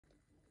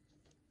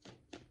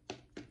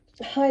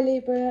Hi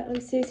Libra,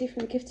 I'm Susie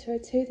from the Gift to Her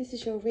 2. This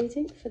is your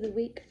reading for the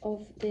week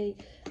of the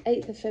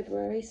 8th of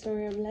February.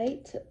 Sorry I'm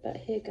late, but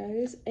here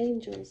goes.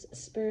 Angels,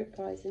 Spirit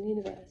Guides and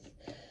Universe.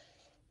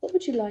 What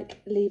would you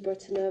like Libra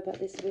to know about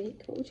this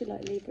week? What would you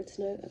like Libra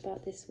to know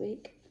about this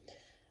week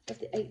of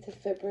the 8th of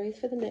February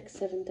for the next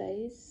 7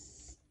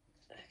 days?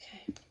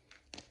 Okay.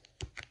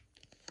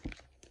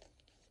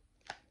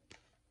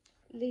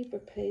 Libra,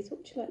 please.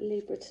 What would you like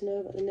Libra to know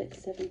about the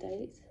next 7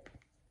 days?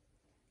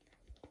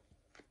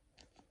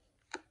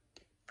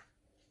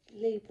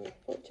 Libra,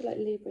 what would you like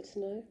Libra to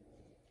know?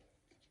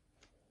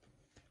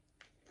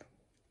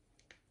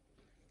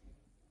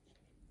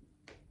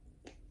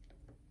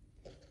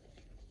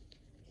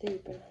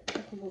 Libra, a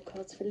couple more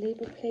cards for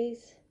Libra,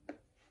 please.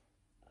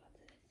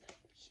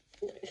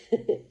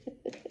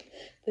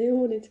 They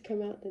all wanted to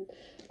come out then.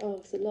 Oh,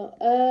 it's a lot.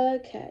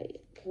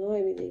 Okay,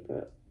 blimey,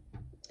 Libra.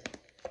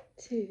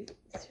 2,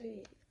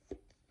 3, 4,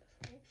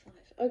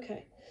 5.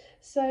 Okay,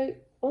 so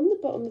on the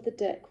bottom of the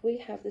deck we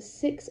have the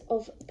 6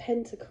 of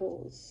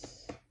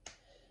Pentacles.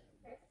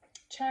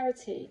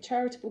 Charity,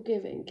 charitable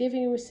giving,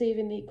 giving and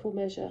receiving in equal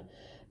measure.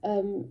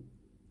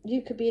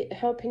 You could be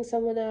helping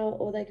someone out,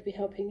 or they could be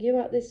helping you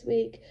out this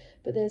week,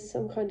 but there's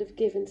some kind of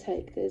give and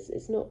take.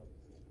 It's not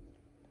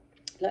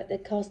like they're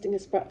casting a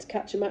sprat to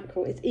catch a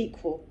mackerel. It's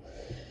equal.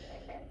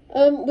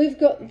 We've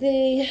got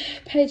the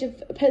Page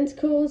of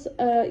Pentacles.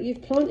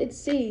 You've planted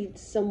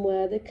seeds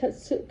somewhere. There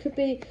could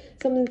be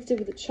something to do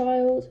with a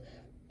child.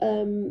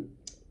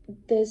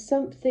 There's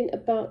something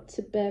about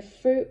to bear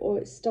fruit, or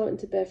it's starting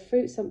to bear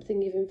fruit,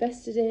 something you've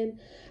invested in.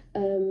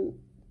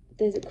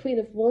 There's a Queen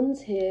of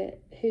Wands here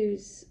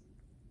who's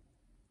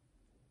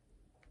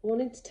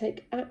wanting to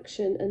take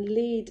action and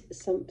lead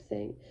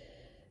something.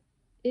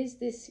 Is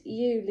this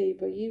you,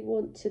 Libra? You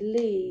want to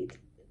lead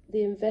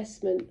the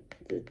investment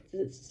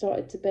that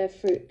started to bear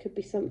fruit. Could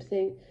be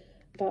something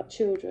about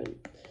children.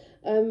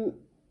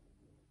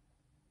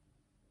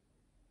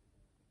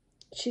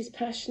 She's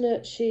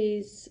passionate,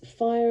 she's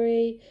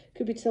fiery,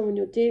 could be someone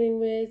you're dealing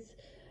with,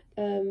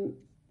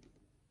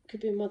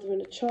 could be a mother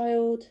and a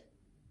child.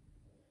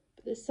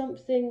 But there's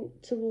something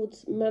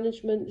towards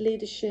management,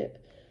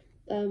 leadership,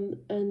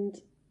 and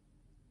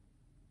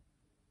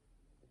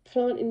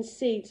planting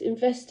seeds,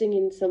 investing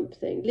in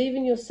something,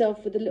 leaving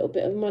yourself with a little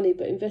bit of money,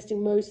 but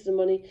investing most of the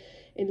money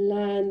in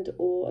land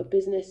or a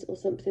business or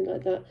something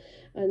like that.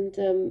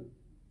 And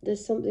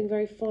there's something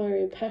very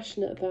fiery and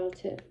passionate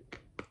about it.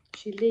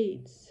 She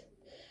leads,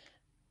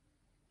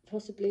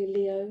 possibly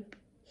Leo.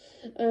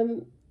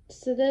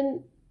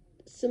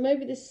 So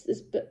maybe this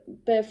is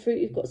bear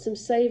fruit. You've got some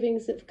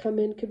savings that have come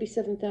in. Could be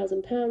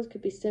 £7,000,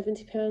 could be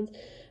 £70.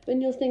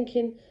 When you're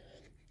thinking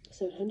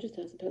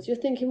 £700,000, you're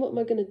thinking, what am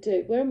I going to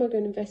do? Where am I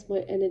going to invest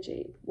my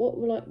energy?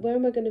 Where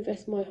am I going to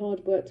invest my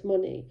hard worked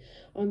money?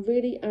 I'm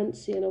really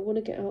antsy and I want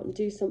to get out and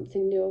do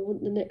something new. I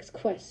want the next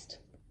quest.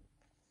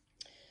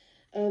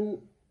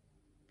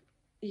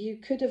 You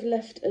could have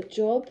left a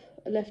job,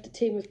 left a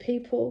team of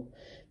people.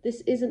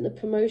 This isn't the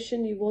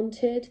promotion you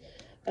wanted.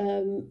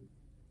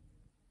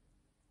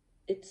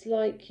 It's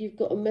like you've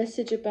got a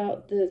message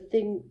about the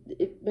thing.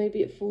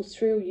 Maybe it falls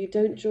through, or you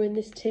don't join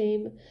this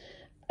team.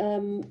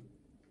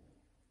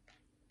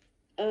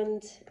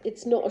 And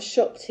it's not a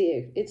shock to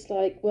you. It's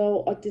like,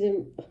 well, I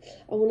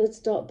want to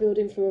start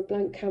building from a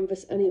blank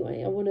canvas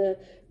anyway. I want to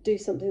do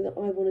something that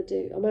I want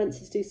to do. I'm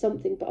anxious to do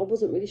something, but I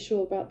wasn't really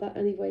sure about that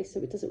anyway, so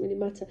it doesn't really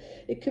matter.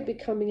 It could be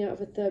coming out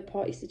of a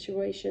third-party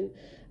situation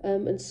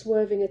and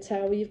swerving a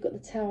tower. You've got the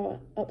tower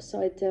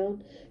upside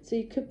down, so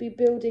you could be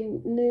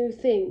building new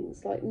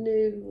things, like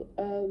new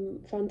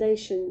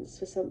foundations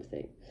for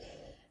something.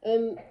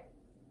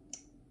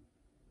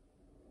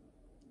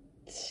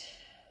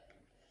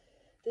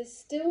 There's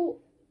still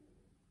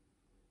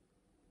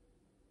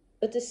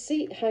a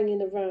deceit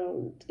hanging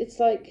around. It's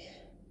like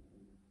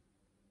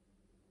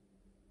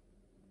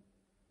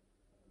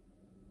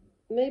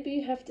maybe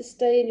you have to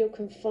stay in your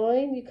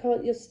confine.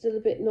 You're still a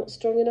bit not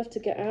strong enough to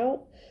get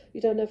out. You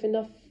don't have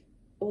enough,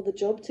 or the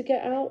job to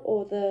get out,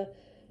 or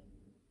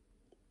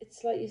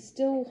it's like you're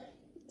still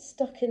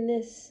stuck in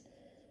this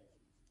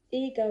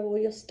ego, or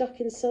you're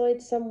stuck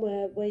inside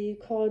somewhere where you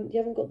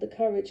haven't got the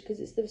courage because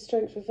it's the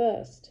strength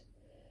reversed.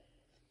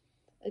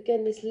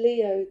 Again, this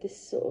Leo, this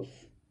sort of,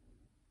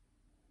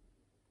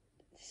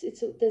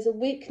 there's a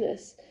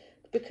weakness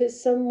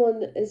because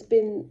someone is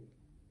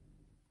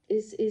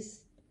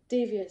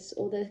devious,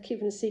 or they're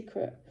keeping a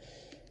secret,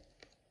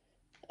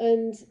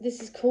 and this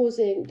is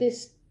causing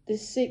this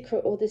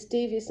secret, or this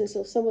deviousness,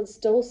 or someone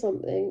stole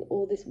something,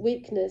 or this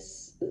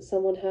weakness that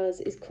someone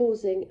has is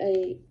causing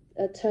a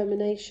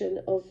termination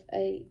of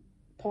a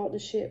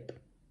partnership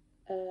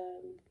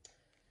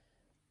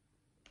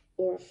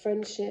or a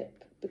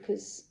friendship,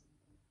 because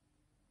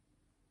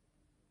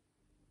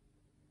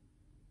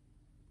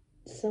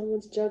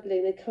someone's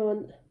juggling. They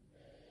can't.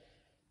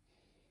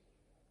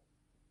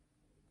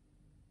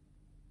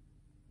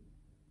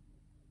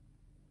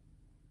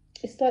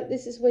 It's like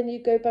this is when you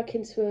go back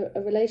into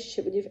a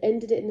relationship when you've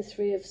ended it in the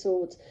Three of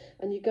Swords,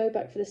 and you go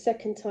back for the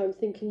second time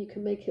thinking you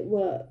can make it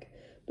work,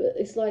 but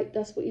it's like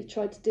that's what you've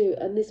tried to do,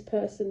 and this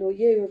person or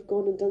you have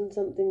gone and done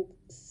something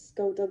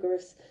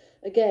skullduggerous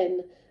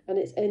again, and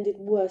it's ended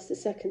worse the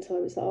second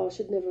time. It's like, oh, I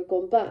should never have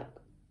gone back.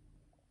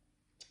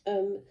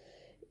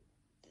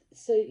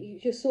 So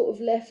you're sort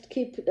of left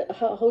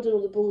holding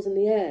all the balls in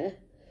the air,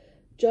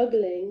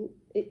 juggling.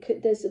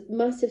 There's a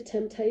massive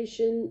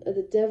temptation.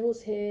 The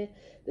devil's here.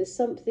 There's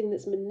something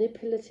that's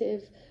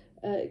manipulative.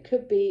 It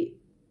could be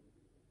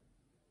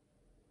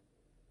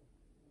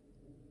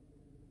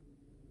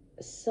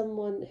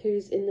someone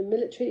who's in the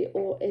military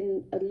or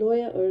in a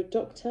lawyer or a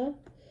doctor.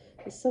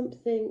 There's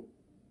something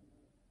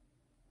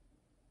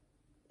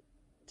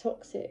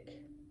toxic,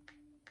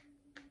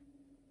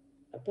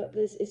 but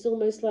it's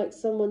almost like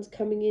someone's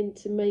coming in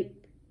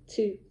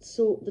to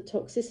sort the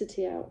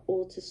toxicity out,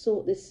 or to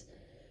sort this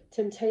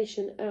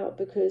temptation out,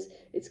 because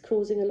it's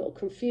causing a lot of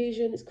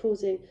confusion, it's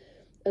causing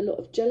a lot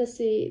of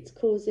jealousy, it's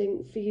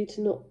causing for you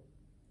to not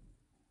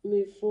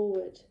move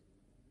forward.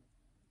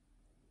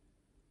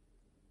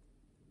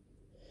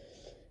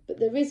 But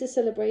there is a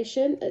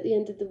celebration at the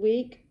end of the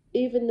week.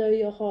 Even though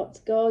your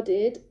heart's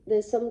guarded,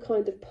 there's some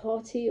kind of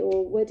party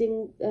or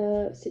wedding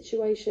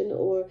situation,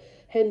 or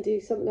Hindu,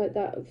 something like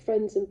that,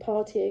 friends and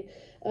partying.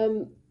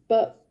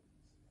 But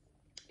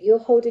you're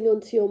holding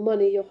on to your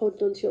money, you're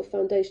holding on to your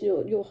foundation,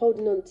 you're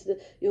holding on to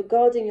you're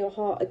guarding your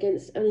heart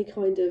against any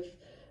kind of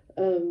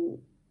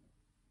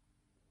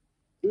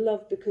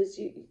love, because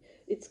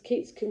it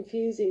keeps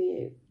confusing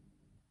you.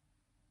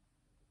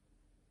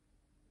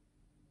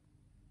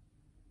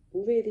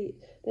 Really,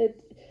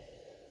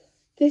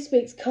 this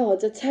week's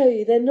cards, I tell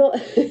you, they're not,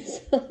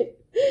 it's like,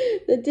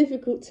 they're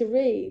difficult to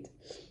read.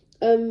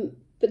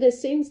 But there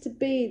seems to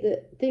be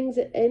that things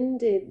are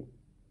ending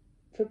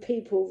for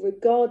people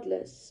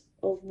regardless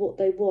of what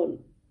they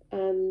want.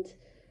 And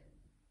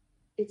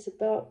it's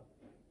about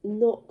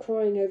not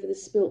crying over the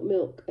spilt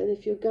milk. And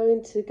if you're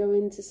going to go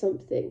into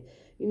something,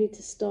 you need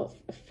to start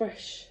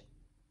afresh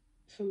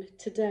from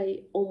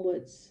today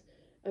onwards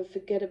and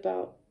forget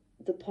about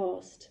the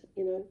past,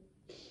 you know.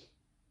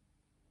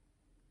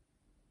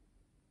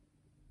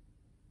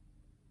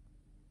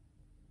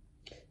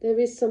 There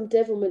is some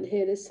devilment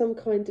here. There's some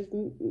kind of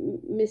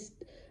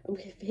I'm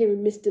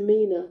hearing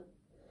misdemeanor,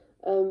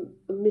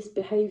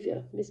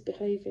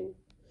 misbehaving,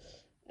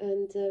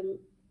 and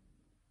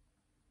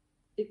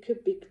it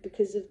could be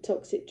because of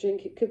toxic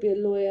drink. It could be a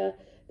lawyer.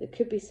 There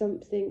could be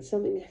something.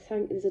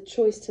 There's a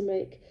choice to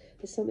make.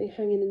 There's something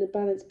hanging in the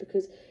balance,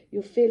 because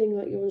you're feeling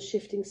like you're on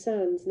shifting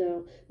sands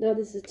now. Now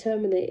this is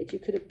terminated. You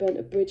could have burnt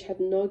a bridge, had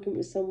an argument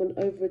with someone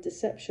over a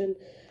deception,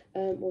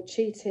 or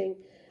cheating,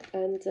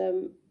 and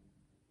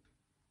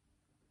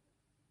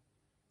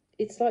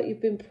it's like you've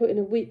been put in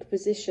a weak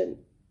position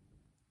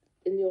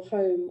in your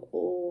home,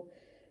 or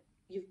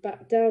you've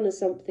backed down or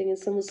something, and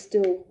someone's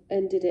still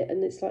ended it,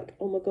 and it's like,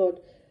 oh my God,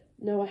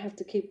 now I have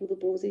to keep all the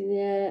balls in the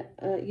air.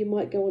 You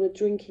might go on a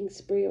drinking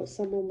spree, or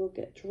someone will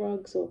get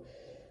drugs, or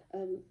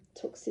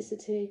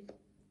toxicity.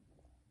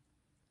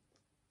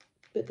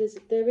 But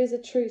there is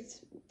a truth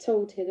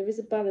told here. There is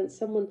a balance.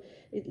 Something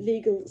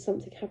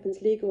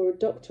happens legal, or a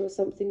doctor or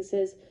something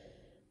says,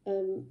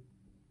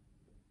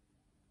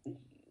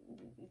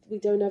 we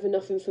don't have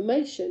enough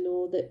information,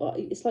 or that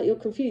it's like you're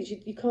confused.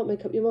 You can't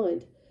make up your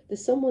mind.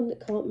 There's someone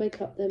that can't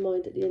make up their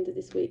mind at the end of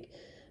this week.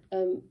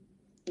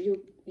 You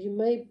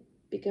may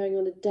be going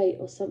on a date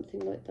or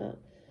something like that,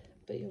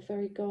 but you're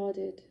very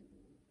guarded,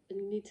 and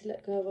you need to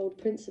let go of old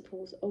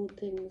principles, old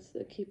things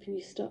that are keeping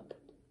you stuck.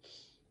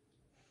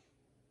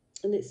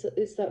 And it's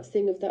that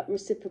thing of that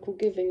reciprocal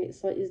giving.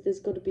 It's like there's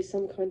got to be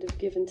some kind of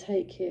give and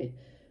take here,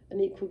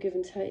 an equal give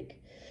and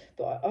take.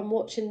 But I'm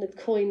watching the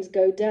coins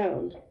go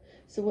down.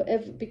 So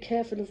be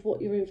careful of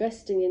what you're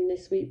investing in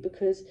this week,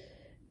 because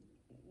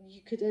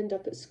you could end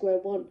up at square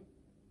one,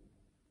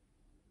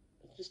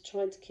 just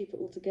trying to keep it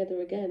all together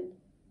again.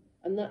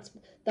 And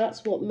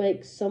that's what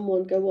makes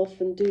someone go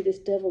off and do this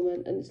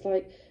devilment. And it's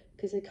like,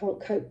 because they can't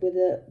cope with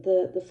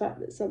the fact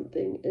that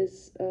something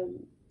is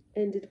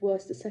ended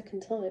worse the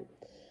second time,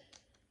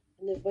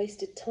 and they've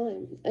wasted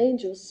time.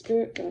 Angels,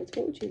 spirit guides,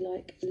 what would you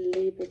like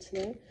Libra to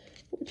know?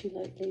 What would you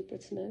like Libra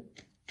to know?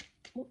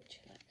 What would you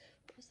like?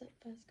 That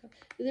first card?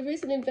 There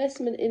is an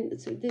investment in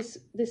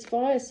this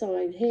fire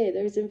sign here.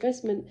 There is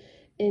investment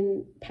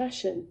in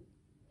passion,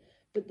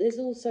 but there's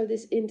also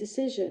this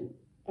indecision.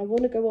 I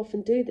want to go off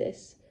and do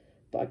this,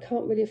 but I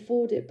can't really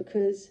afford it,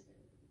 because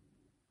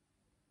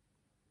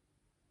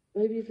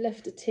maybe you've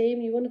left a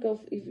team. You want to go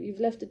off. You've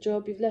left a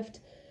job.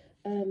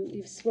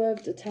 You've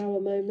swerved a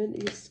tower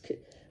moment.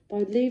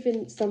 By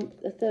leaving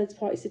a third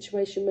party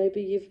situation,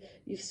 maybe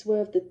you've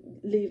swerved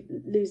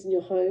losing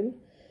your home.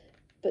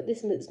 But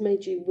this has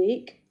made you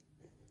weak.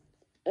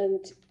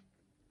 And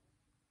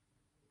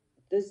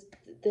there's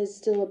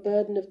still a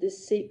burden of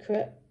this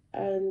secret,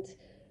 and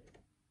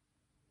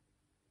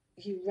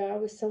you row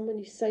with someone,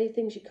 you say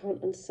things you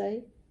can't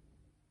unsay,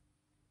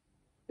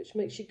 which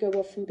makes you go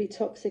off and be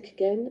toxic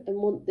again, and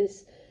want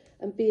this,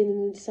 and be in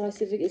an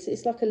indecisive.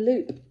 It's like a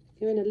loop.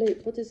 You're in a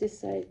loop. What does this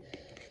say?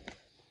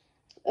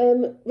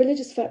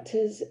 Religious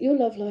factors. Your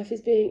love life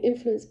is being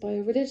influenced by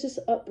a religious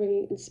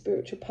upbringing and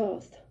spiritual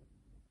path.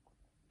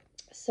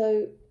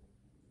 So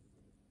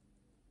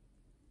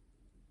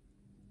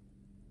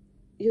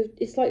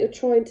it's like you're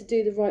trying to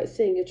do the right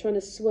thing. You're trying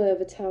to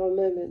swerve a tower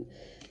moment.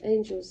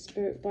 Angel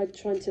spirit, by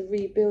trying to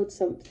rebuild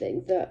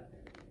something that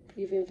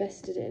you've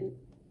invested in,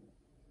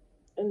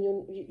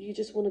 and you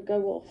just want to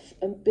go off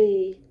and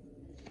be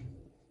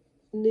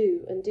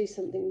new and do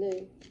something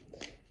new.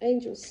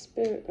 Angel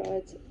spirit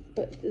guides,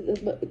 but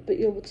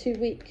you're too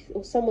weak,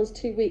 or someone's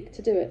too weak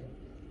to do it,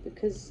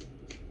 because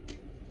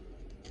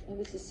of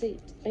a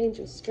deceit.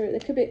 Angel spirit. There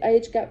could be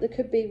age gap. There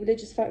could be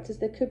religious factors.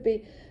 There could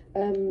be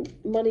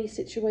money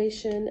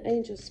situation.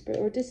 Angel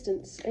spirit, or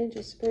distance.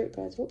 Angel spirit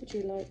guides. What would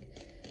you like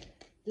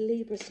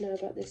Libra to know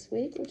about this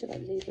week? What would you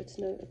like Libra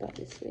to know about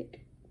this week?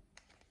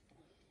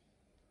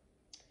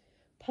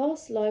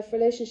 Past life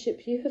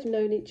relationship. You have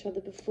known each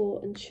other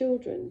before, and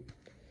children.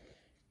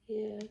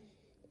 Yeah.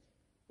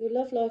 Your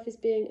love life is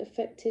being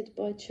affected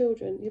by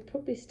children. You're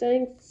probably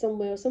staying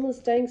somewhere, or someone's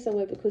staying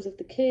somewhere because of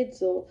the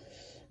kids, or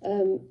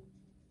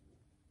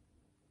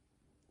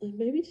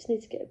maybe you just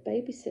need to get a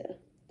babysitter.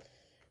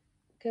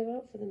 Go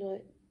out for the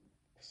night.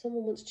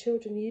 Someone wants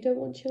children, you don't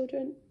want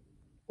children.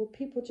 Or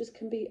people just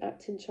can be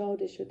acting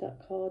childish with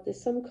that card.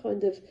 There's some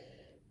kind of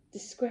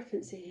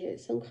discrepancy here.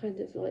 Some kind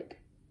of like,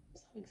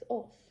 something's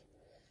off.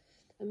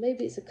 And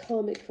maybe it's a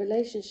karmic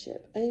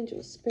relationship.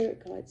 Angels,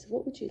 spirit guides,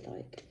 what would you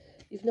like?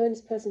 You've known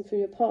this person from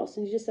your past,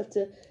 and you just have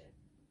to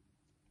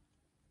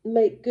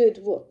make good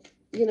what,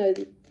 you know,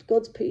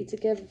 God's put you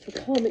together for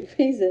karmic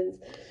reasons.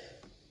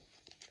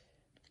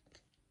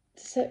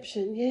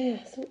 Deception, yeah,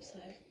 I thought so.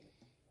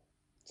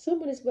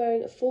 Someone is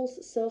wearing a false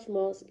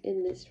self-mask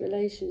in this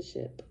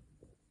relationship.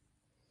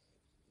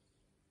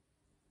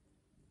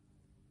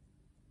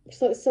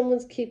 It's like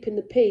someone's keeping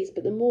the peace,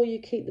 but the more you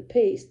keep the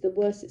peace, the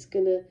worse it's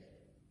going to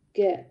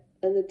get,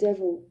 and the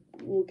devil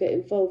will get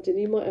involved, and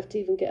you might have to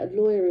even get a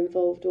lawyer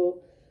involved, or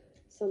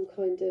some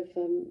kind of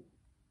one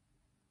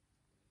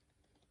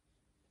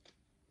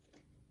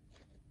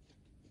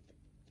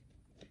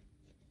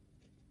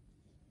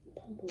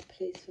more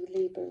please for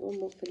Libra, one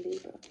more for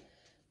Libra,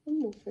 one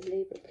more for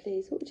Libra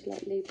please. What would you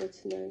like Libra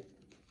to know?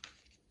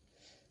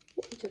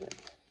 What would you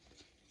like?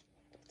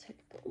 I'll take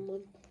the bottom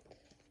one.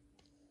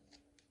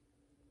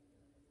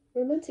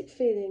 Romantic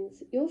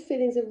feelings. Your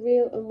feelings are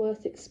real and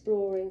worth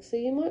exploring, so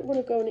you might want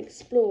to go and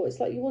explore.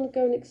 It's like you want to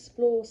go and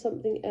explore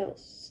something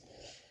else.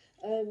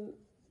 But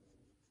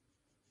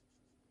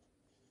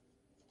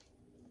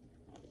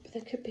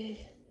there could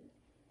be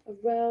a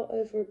row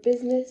over a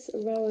business, a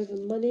row over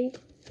money.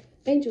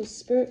 Angels,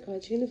 spirit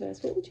guides,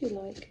 universe, what would you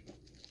like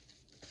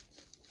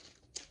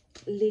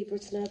Libra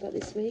to know about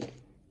this week?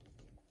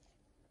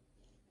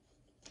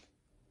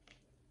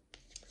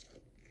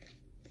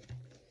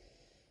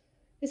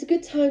 It's a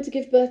good time to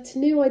give birth to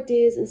new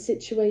ideas and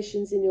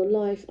situations in your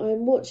life. I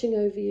am watching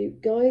over you,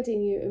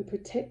 guiding you and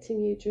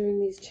protecting you during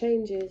these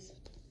changes.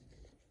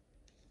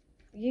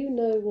 You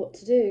know what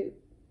to do.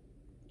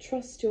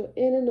 Trust your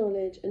inner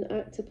knowledge and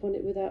act upon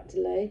it without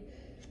delay.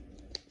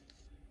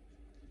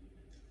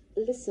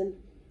 Listen.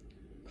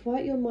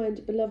 Quiet your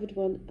mind, beloved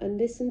one, and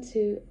listen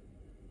to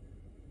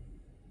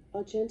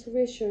our gentle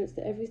reassurance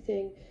that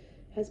everything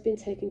has been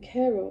taken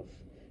care of.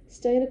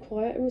 Stay in a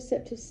quiet and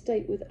receptive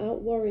state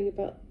without worrying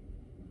about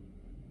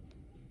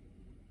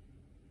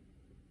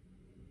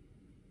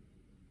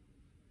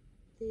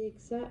the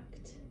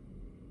exact...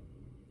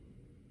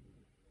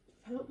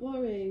 Without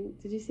worrying...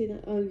 Did you see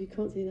that? Oh, you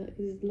can't see that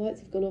because the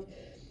lights have gone off.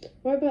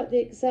 Worry about the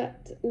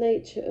exact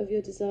nature of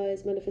your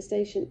desires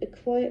manifestation. A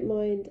quiet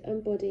mind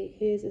and body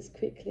hears us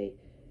quickly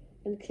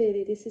and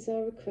clearly. This is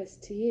our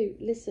request to you.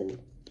 Listen.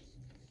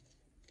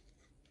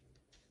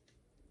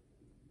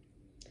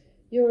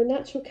 You're a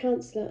natural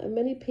counsellor, and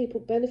many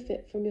people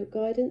benefit from your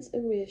guidance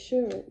and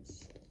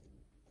reassurance.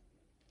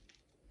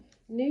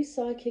 New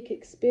psychic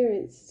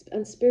experience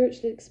and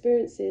spiritual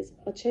experiences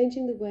are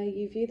changing the way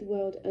you view the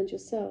world and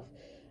yourself.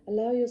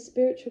 Allow your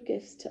spiritual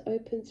gifts to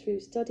open through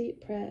study,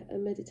 prayer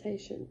and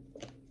meditation.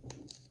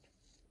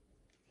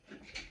 Oh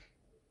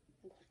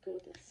my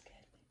God, that's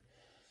scary.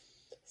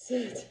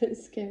 So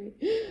scary.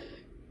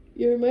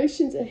 Your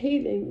emotions are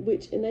healing,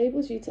 which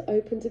enables you to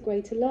open to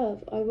greater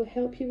love. I will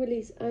help you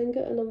release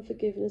anger and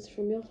unforgiveness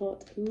from your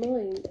heart and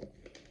mind.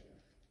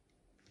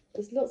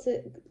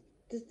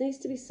 There needs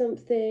to be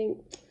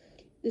something...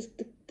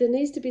 There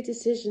needs to be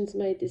decisions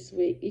made this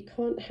week. You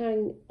can't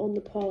hang on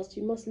the past.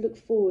 You must look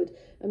forward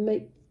and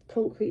make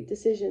concrete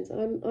decisions.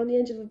 I'm the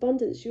angel of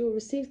abundance. You will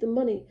receive the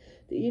money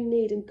that you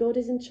need, and God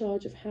is in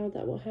charge of how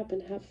that will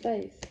happen. Have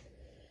faith.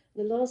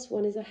 The last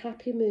one is a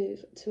happy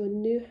move to a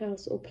new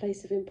house or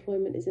place of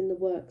employment is in the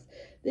works.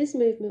 This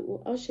movement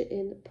will usher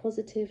in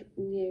positive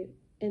new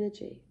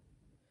energy.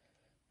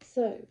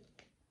 So,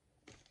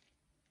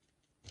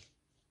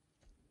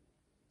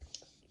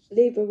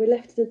 Libra, we're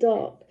left in the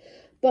dark.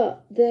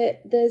 But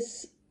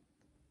there's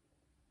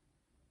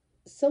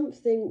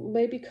something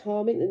maybe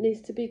karmic that needs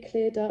to be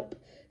cleared up.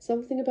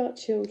 Something about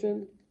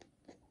children.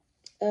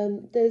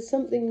 There's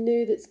something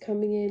new that's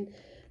coming in.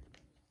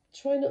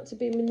 Try not to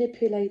be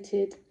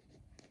manipulated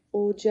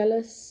or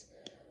jealous.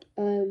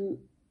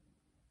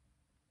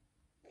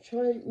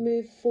 Try and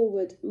move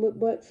forward,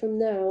 work from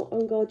now,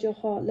 unguard your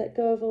heart, let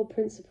go of old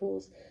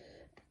principles.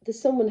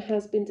 Someone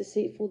has been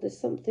deceitful, there's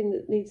something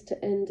that needs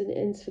to end, and it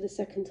ends for the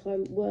second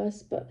time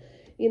worse, but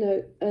you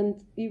know,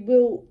 and you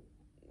will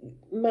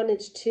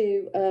manage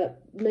to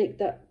make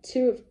that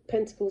 2 of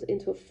Pentacles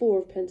into a 4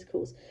 of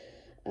Pentacles.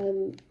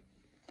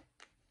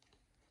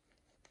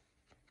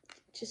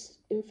 Just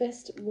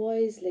invest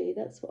wisely,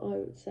 that's what I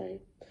would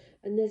say.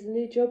 And there's a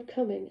new job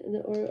coming,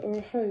 or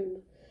a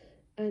home,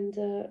 and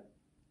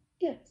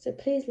yeah, so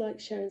please like,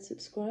 share and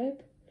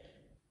subscribe.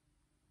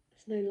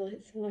 There's no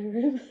lights in my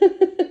room.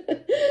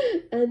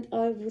 And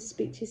I will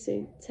speak to you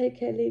soon. Take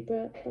care,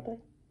 Libra. Bye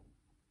bye.